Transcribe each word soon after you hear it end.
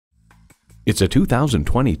It's a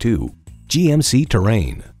 2022 GMC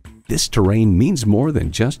Terrain. This Terrain means more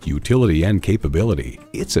than just utility and capability.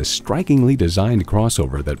 It's a strikingly designed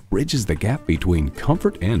crossover that bridges the gap between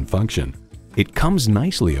comfort and function. It comes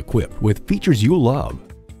nicely equipped with features you love: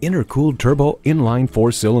 intercooled turbo inline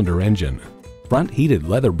 4-cylinder engine, front heated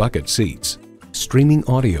leather bucket seats, streaming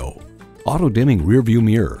audio, auto-dimming rearview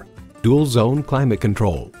mirror, dual zone climate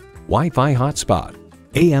control, Wi-Fi hotspot,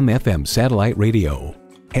 AM/FM satellite radio,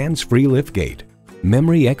 hands-free liftgate,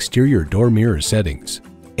 memory exterior door mirror settings,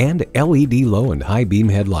 and LED low and high beam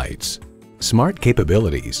headlights. Smart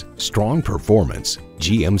capabilities, strong performance,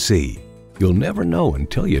 GMC. You'll never know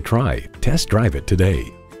until you try. Test drive it today.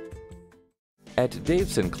 At Dave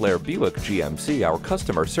Sinclair Buick GMC, our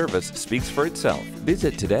customer service speaks for itself.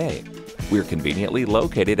 Visit today. We're conveniently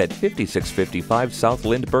located at 5655 South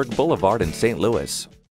Lindbergh Boulevard in St. Louis.